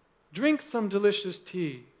 Drink some delicious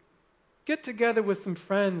tea. Get together with some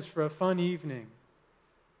friends for a fun evening.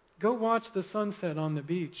 Go watch the sunset on the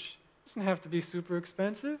beach. It doesn't have to be super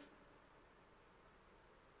expensive.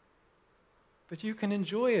 But you can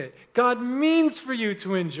enjoy it. God means for you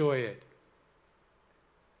to enjoy it.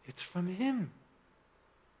 It's from Him.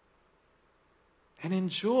 And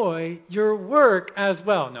enjoy your work as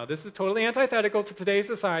well. Now, this is totally antithetical to today's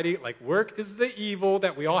society. Like, work is the evil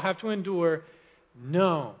that we all have to endure.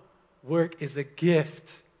 No, work is a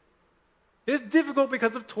gift. It's difficult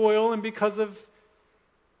because of toil and because of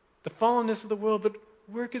the fallenness of the world, but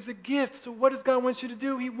work is a gift. So what does God want you to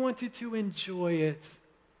do? He wants you to enjoy it.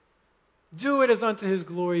 Do it as unto His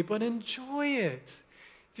glory, but enjoy it.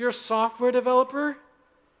 If you're a software developer,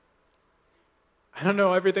 I don't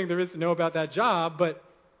know everything there is to know about that job, but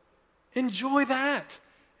enjoy that.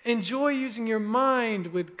 Enjoy using your mind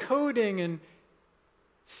with coding and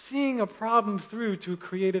seeing a problem through to a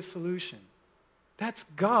creative solution. That's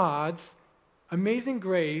God's amazing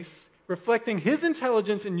grace reflecting His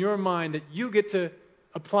intelligence in your mind that you get to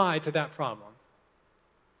apply to that problem.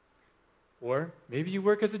 Or maybe you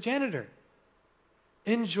work as a janitor.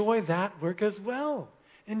 Enjoy that work as well.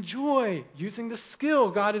 Enjoy using the skill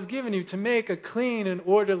God has given you to make a clean and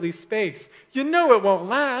orderly space. You know it won't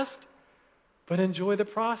last, but enjoy the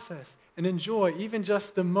process and enjoy even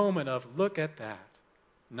just the moment of, look at that,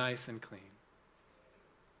 nice and clean.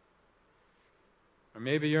 Or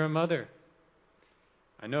maybe you're a mother.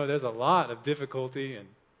 I know there's a lot of difficulty and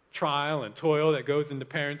trial and toil that goes into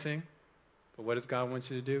parenting, but what does God want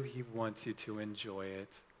you to do? He wants you to enjoy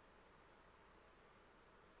it.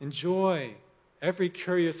 Enjoy every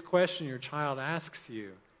curious question your child asks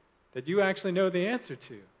you that you actually know the answer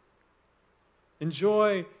to.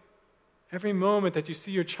 Enjoy every moment that you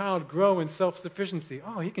see your child grow in self-sufficiency.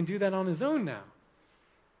 Oh, he can do that on his own now.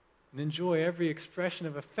 And enjoy every expression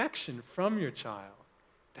of affection from your child.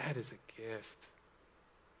 That is a gift.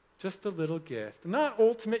 Just a little gift. Not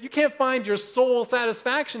ultimate. You can't find your soul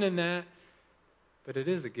satisfaction in that. But it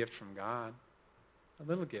is a gift from God. A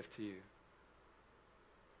little gift to you.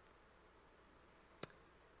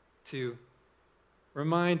 To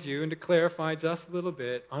remind you and to clarify just a little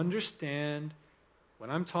bit, understand what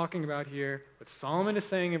I'm talking about here, what Solomon is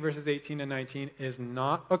saying in verses 18 and 19 is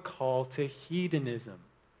not a call to hedonism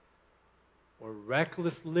or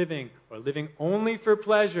reckless living or living only for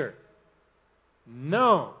pleasure.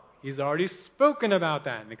 No, he's already spoken about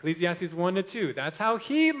that in Ecclesiastes 1-2. That's how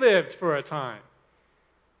he lived for a time.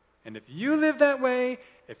 And if you live that way,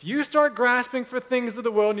 if you start grasping for things of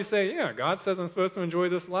the world and you say, yeah, God says I'm supposed to enjoy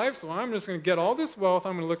this life, so I'm just going to get all this wealth,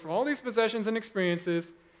 I'm going to look for all these possessions and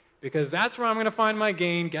experiences, because that's where I'm going to find my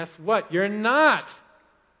gain, guess what? You're not.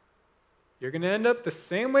 you're going to end up the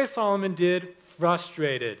same way Solomon did,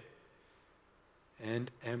 frustrated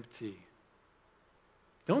and empty.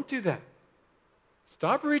 Don't do that.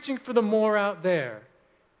 Stop reaching for the more out there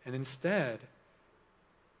and instead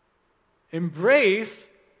embrace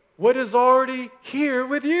what is already here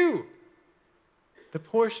with you, the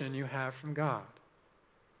portion you have from God.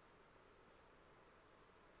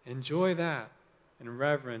 Enjoy that in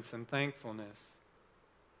reverence and thankfulness.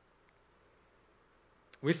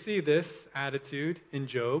 We see this attitude in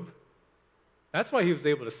Job. That's why he was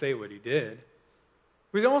able to say what he did.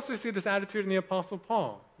 We also see this attitude in the Apostle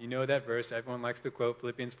Paul. You know that verse everyone likes to quote,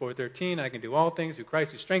 Philippians 4:13, I can do all things through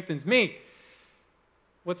Christ who strengthens me.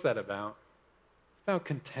 What's that about? It's about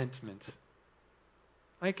contentment.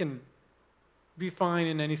 I can be fine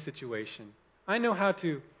in any situation. I know how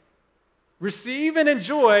to receive and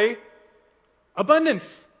enjoy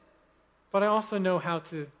abundance, but I also know how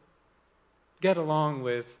to get along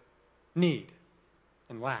with need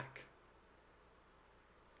and lack.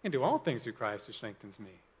 I can do all things through Christ who strengthens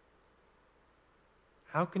me.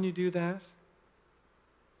 How can you do that?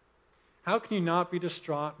 How can you not be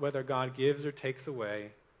distraught whether God gives or takes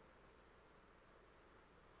away?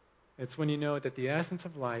 It's when you know that the essence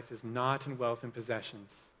of life is not in wealth and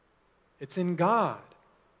possessions. It's in God.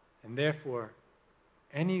 And therefore,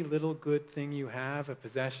 any little good thing you have, a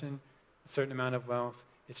possession, a certain amount of wealth,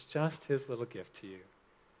 it's just His little gift to you.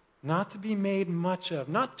 Not to be made much of,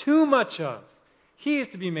 not too much of. He is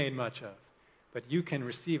to be made much of. But you can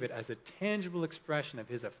receive it as a tangible expression of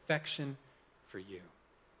His affection for you,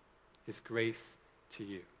 His grace to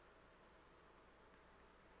you.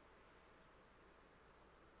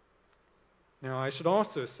 Now, I should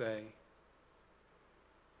also say,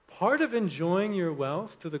 part of enjoying your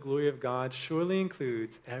wealth to the glory of God surely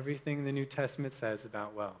includes everything the New Testament says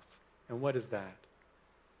about wealth. And what is that?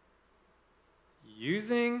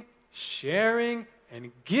 Using, sharing,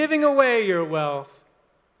 and giving away your wealth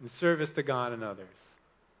in service to God and others.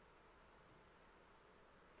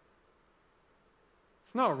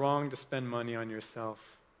 It's not wrong to spend money on yourself.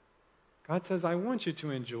 God says, I want you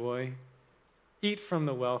to enjoy, eat from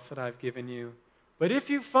the wealth that I've given you. But if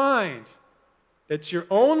you find that you're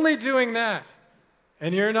only doing that,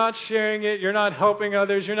 and you're not sharing it, you're not helping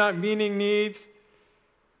others, you're not meeting needs,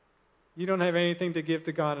 you don't have anything to give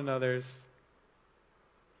to God and others,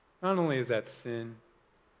 not only is that sin,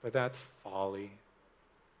 but that's folly.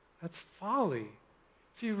 That's folly.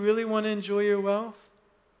 If you really want to enjoy your wealth,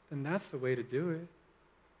 then that's the way to do it.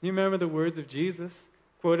 You remember the words of Jesus,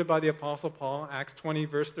 quoted by the Apostle Paul, Acts 20,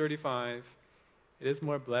 verse 35. It is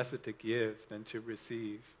more blessed to give than to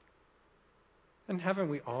receive. And haven't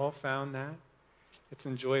we all found that? It's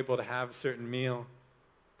enjoyable to have a certain meal,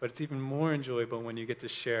 but it's even more enjoyable when you get to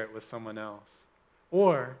share it with someone else.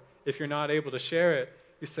 Or, if you're not able to share it,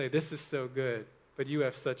 you say, this is so good, but you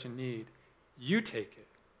have such a need. You take it.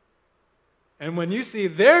 And when you see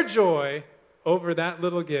their joy over that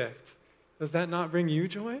little gift, does that not bring you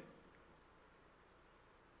joy?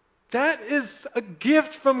 That is a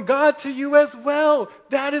gift from God to you as well.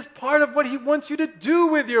 That is part of what He wants you to do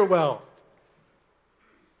with your wealth.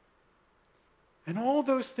 And all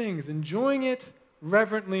those things, enjoying it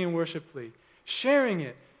reverently and worshipfully, sharing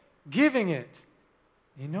it, giving it,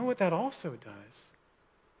 you know what that also does?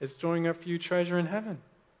 It's storing up for you treasure in heaven.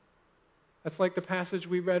 That's like the passage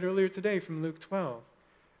we read earlier today from Luke 12.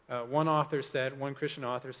 One Christian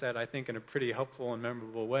author said, I think in a pretty helpful and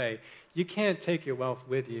memorable way, you can't take your wealth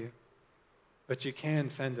with you, but you can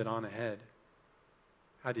send it on ahead.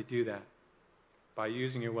 How do you do that? By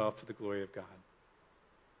using your wealth to the glory of God.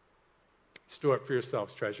 Store up for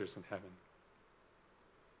yourselves treasures in heaven.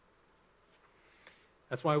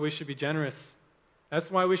 That's why we should be generous. That's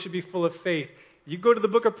why we should be full of faith. You go to the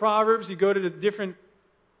book of Proverbs, you go to the different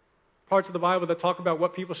parts of the Bible that talk about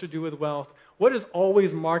what people should do with wealth. What is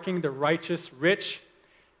always marking the righteous rich?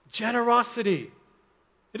 Generosity.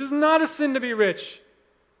 It is not a sin to be rich.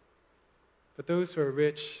 But those who are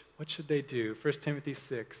rich, what should they do? 1 Timothy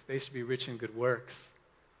 6, they should be rich in good works.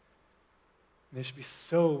 And they should be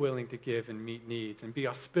so willing to give and meet needs and be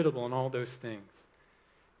hospitable in all those things.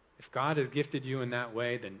 If God has gifted you in that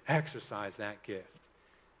way, then exercise that gift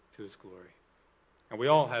to His glory. And we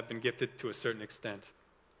all have been gifted to a certain extent.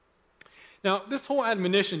 Now, this whole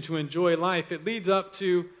admonition to enjoy life, it leads up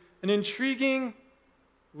to an intriguing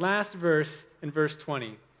last verse in verse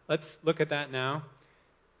 20. Let's look at that now.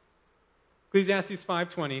 Ecclesiastes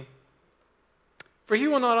 5:20. For he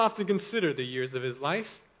will not often consider the years of his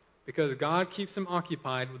life, because God keeps him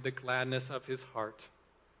occupied with the gladness of his heart.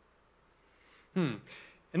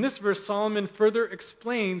 In this verse, Solomon further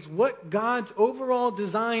explains what God's overall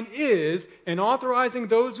design is in authorizing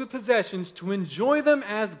those with possessions to enjoy them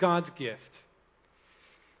as God's gift.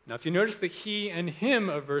 Now, if you notice the he and him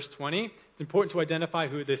of verse 20, it's important to identify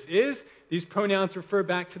who this is. These pronouns refer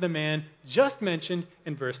back to the man just mentioned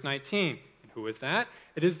in verse 19. And who is that?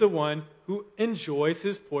 It is the one who enjoys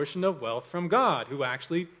his portion of wealth from God, who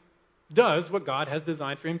actually does what God has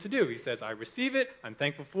designed for him to do. He says, I receive it, I'm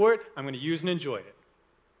thankful for it, I'm going to use and enjoy it.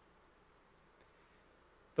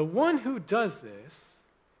 The one who does this,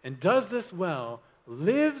 and does this well,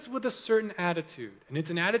 lives with a certain attitude. And it's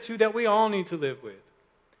an attitude that we all need to live with.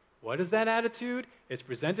 What is that attitude? It's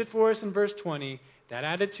presented for us in verse 20. That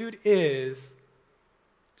attitude is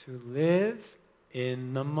to live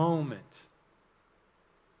in the moment.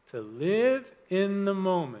 To live in the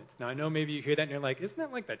moment. Now, I know maybe you hear that and you're like, isn't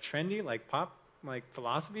that like that trendy, like pop, like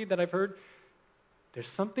philosophy that I've heard? There's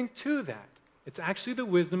something to that. It's actually the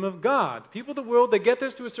wisdom of God. People of the world, they get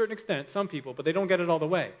this to a certain extent, some people, but they don't get it all the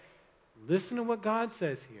way. Listen to what God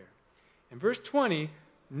says here. In verse 20,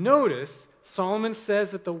 notice Solomon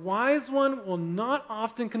says that the wise one will not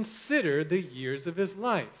often consider the years of his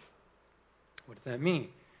life. What does that mean?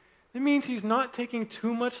 It means he's not taking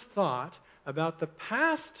too much thought about the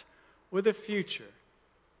past or the future.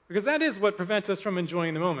 Because that is what prevents us from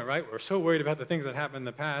enjoying the moment, right? We're so worried about the things that happened in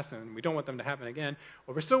the past and we don't want them to happen again.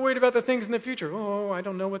 Or we're so worried about the things in the future. Oh, I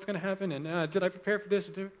don't know what's going to happen. And did I prepare for this?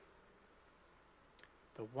 The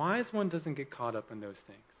wise one doesn't get caught up in those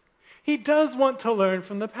things. He does want to learn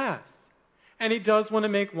from the past. And he does want to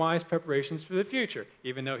make wise preparations for the future.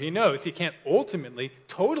 Even though he knows he can't ultimately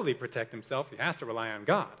totally protect himself. He has to rely on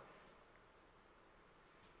God.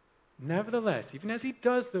 Nevertheless, even as he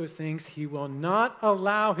does those things, he will not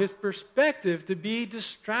allow his perspective to be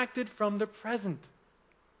distracted from the present.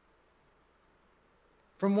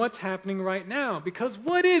 From what's happening right now. Because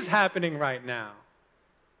what is happening right now?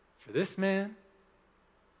 For this man,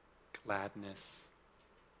 gladness.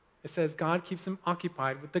 It says God keeps him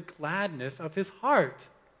occupied with the gladness of his heart.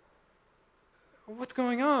 What's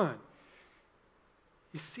going on?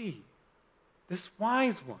 You see, this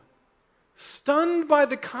wise one, stunned by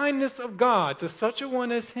the kindness of God to such a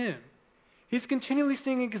one as him, he's continually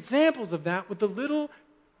seeing examples of that with the little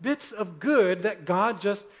bits of good that God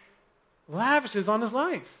just lavishes on his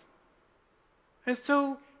life. And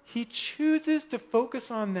so he chooses to focus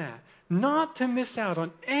on that, not to miss out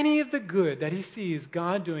on any of the good that he sees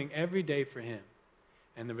God doing every day for him.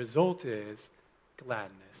 And the result is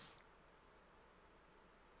gladness.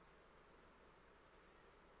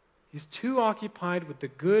 He's too occupied with the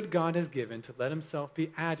good God has given to let himself be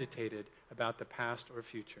agitated about the past or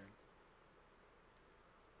future.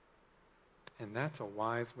 And that's a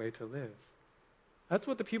wise way to live. That's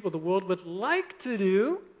what the people of the world would like to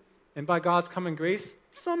do. And by God's common grace,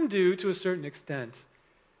 some do to a certain extent.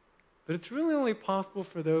 But it's really only possible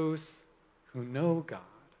for those who know God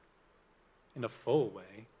in a full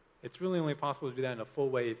way. It's really only possible to do that in a full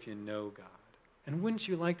way if you know God. And wouldn't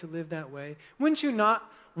you like to live that way? Wouldn't you not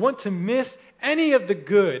want to miss any of the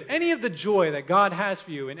good, any of the joy that God has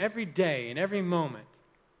for you in every day, in every moment?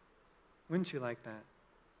 Wouldn't you like that?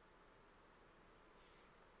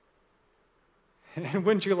 And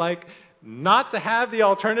wouldn't you like not to have the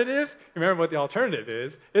alternative? Remember what the alternative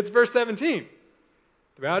is. It's verse 17.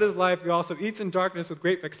 Throughout his life, he also eats in darkness with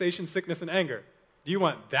great vexation, sickness, and anger. Do you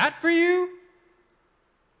want that for you?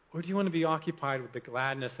 Or do you want to be occupied with the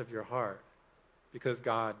gladness of your heart? Because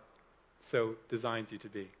God so designs you to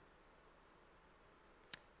be.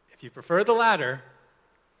 If you prefer the latter,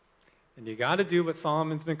 then you got to do what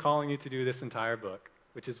Solomon's been calling you to do this entire book,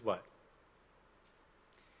 which is what?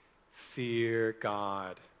 Fear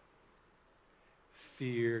God.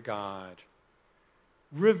 Fear God.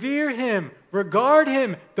 Revere him. Regard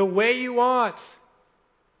him the way you ought.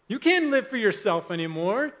 You can't live for yourself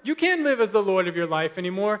anymore. You can't live as the Lord of your life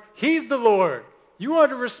anymore. He's the Lord. You are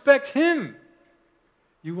to respect him.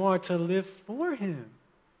 You are to live for him.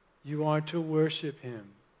 You are to worship him.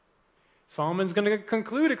 Solomon's going to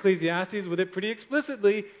conclude Ecclesiastes with it pretty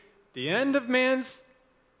explicitly. The end of man's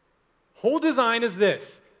whole design is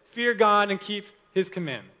this: fear God and keep his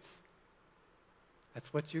commandments.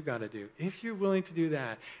 That's what you got to do. If you're willing to do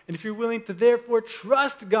that, and if you're willing to therefore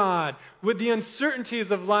trust God with the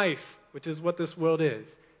uncertainties of life, which is what this world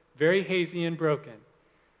is, very hazy and broken,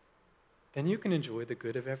 then you can enjoy the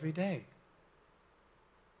good of every day.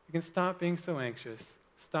 You can stop being so anxious,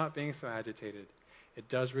 stop being so agitated. It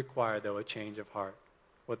does require, though, a change of heart,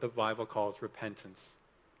 what the Bible calls repentance.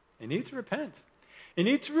 You need to repent. You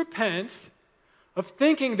need to repent of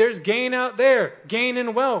thinking there's gain out there, gain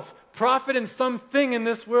in wealth, profit in something in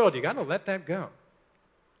this world. You got to let that go.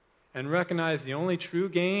 and recognize the only true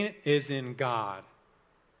gain is in God.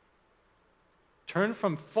 Turn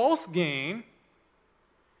from false gain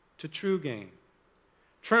to true gain.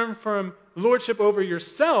 Turn from lordship over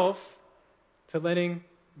yourself to letting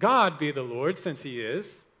God be the Lord, since He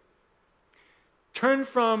is. Turn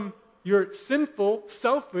from your sinful,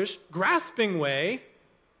 selfish, grasping way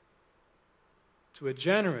to a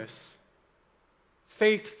generous,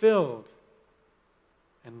 faith-filled,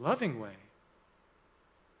 and loving way.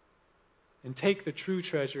 And take the true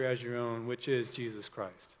treasure as your own, which is Jesus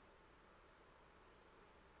Christ.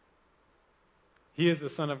 He is the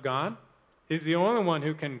Son of God. He's the only one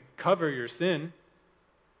who can cover your sin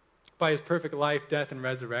by His perfect life, death, and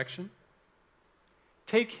resurrection.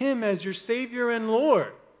 Take Him as your Savior and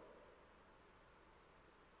Lord,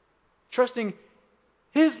 trusting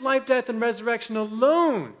His life, death, and resurrection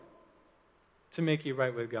alone to make you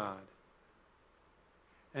right with God.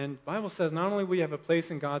 And the Bible says not only will you have a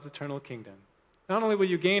place in God's eternal kingdom, not only will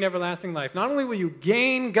you gain everlasting life, not only will you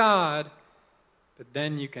gain God, but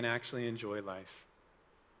then you can actually enjoy life.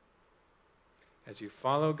 As you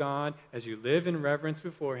follow God, as you live in reverence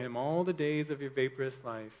before Him all the days of your vaporous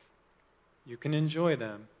life, you can enjoy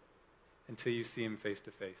them until you see Him face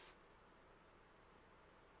to face.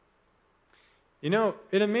 You know,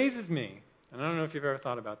 it amazes me, and I don't know if you've ever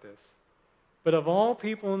thought about this, but of all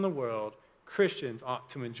people in the world, Christians ought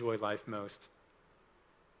to enjoy life most.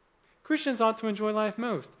 Christians ought to enjoy life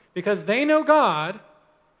most because they know God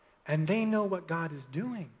and they know what God is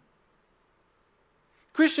doing.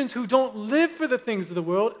 Christians who don't live for the things of the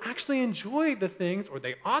world actually enjoy the things, or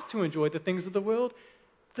they ought to enjoy the things of the world,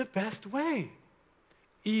 the best way,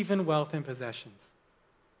 even wealth and possessions.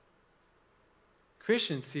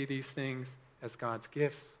 Christians see these things as God's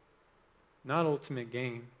gifts, not ultimate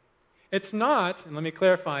gain. It's not, and let me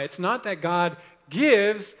clarify, it's not that God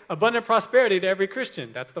gives abundant prosperity to every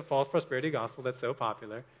Christian. That's the false prosperity gospel that's so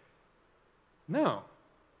popular. No.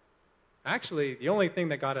 Actually, the only thing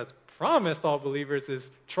that God has promised all believers is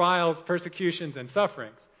trials, persecutions, and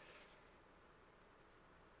sufferings.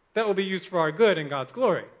 That will be used for our good and God's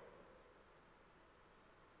glory.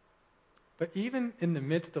 But even in the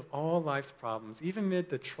midst of all life's problems, even amid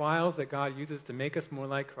the trials that God uses to make us more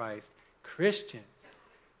like Christ,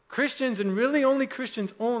 Christians, and really only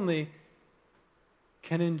Christians only,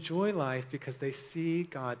 can enjoy life because they see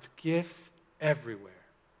God's gifts everywhere.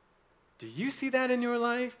 Do you see that in your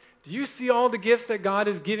life? Do you see all the gifts that God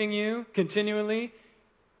is giving you continually?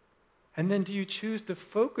 And then do you choose to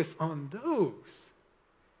focus on those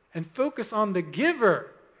and focus on the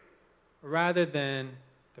giver rather than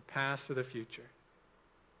the past or the future?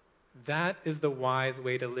 That is the wise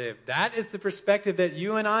way to live. That is the perspective that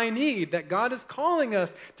you and I need, that God is calling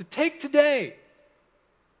us to take today.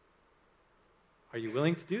 Are you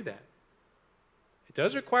willing to do that? It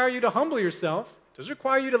does require you to humble yourself. It does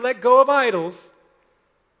require you to let go of idols.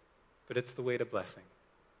 But it's the way to blessing.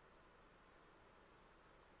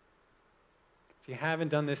 If you haven't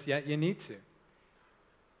done this yet, you need to.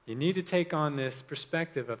 You need to take on this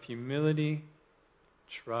perspective of humility,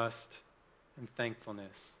 trust, and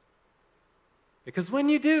thankfulness. Because when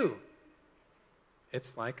you do,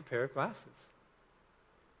 it's like a pair of glasses.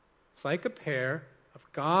 It's like a pair of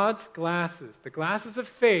God's glasses, the glasses of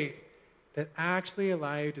faith that actually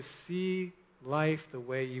allow you to see life the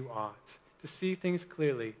way you ought, to see things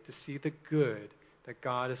clearly, to see the good that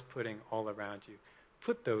God is putting all around you.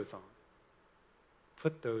 Put those on.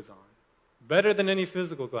 Put those on. Better than any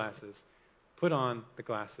physical glasses, put on the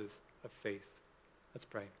glasses of faith. Let's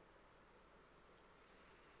pray.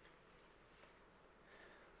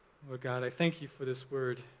 Lord God, I thank you for this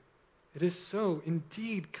word. It is so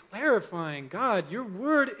indeed clarifying. God, your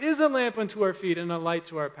word is a lamp unto our feet and a light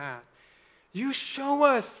to our path. You show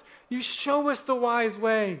us the wise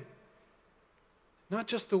way. Not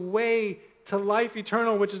just the way to life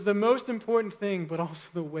eternal, which is the most important thing, but also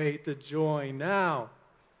the way to joy now.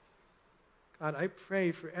 God, I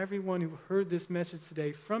pray for everyone who heard this message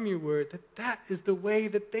today from your word, that is the way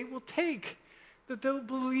that they will take, that they'll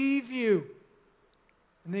believe you.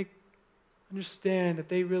 And they understand that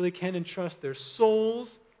they really can entrust their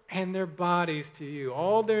souls and their bodies to you,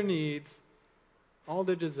 all their needs, all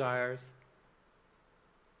their desires.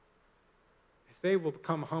 If they will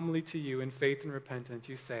come humbly to you in faith and repentance,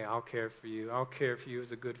 you say, I'll care for you. I'll care for you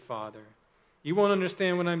as a good father. You won't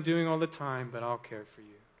understand what I'm doing all the time, but I'll care for you.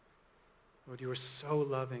 Lord, you are so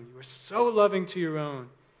loving. You are so loving to your own.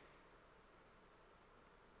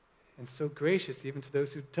 And so gracious even to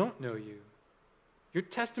those who don't know you. Your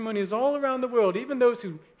testimony is all around the world. Even those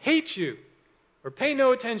who hate you or pay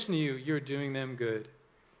no attention to you, you're doing them good.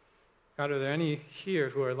 God, are there any here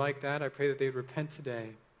who are like that? I pray that they would repent today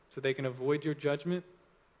so they can avoid your judgment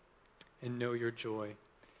and know your joy.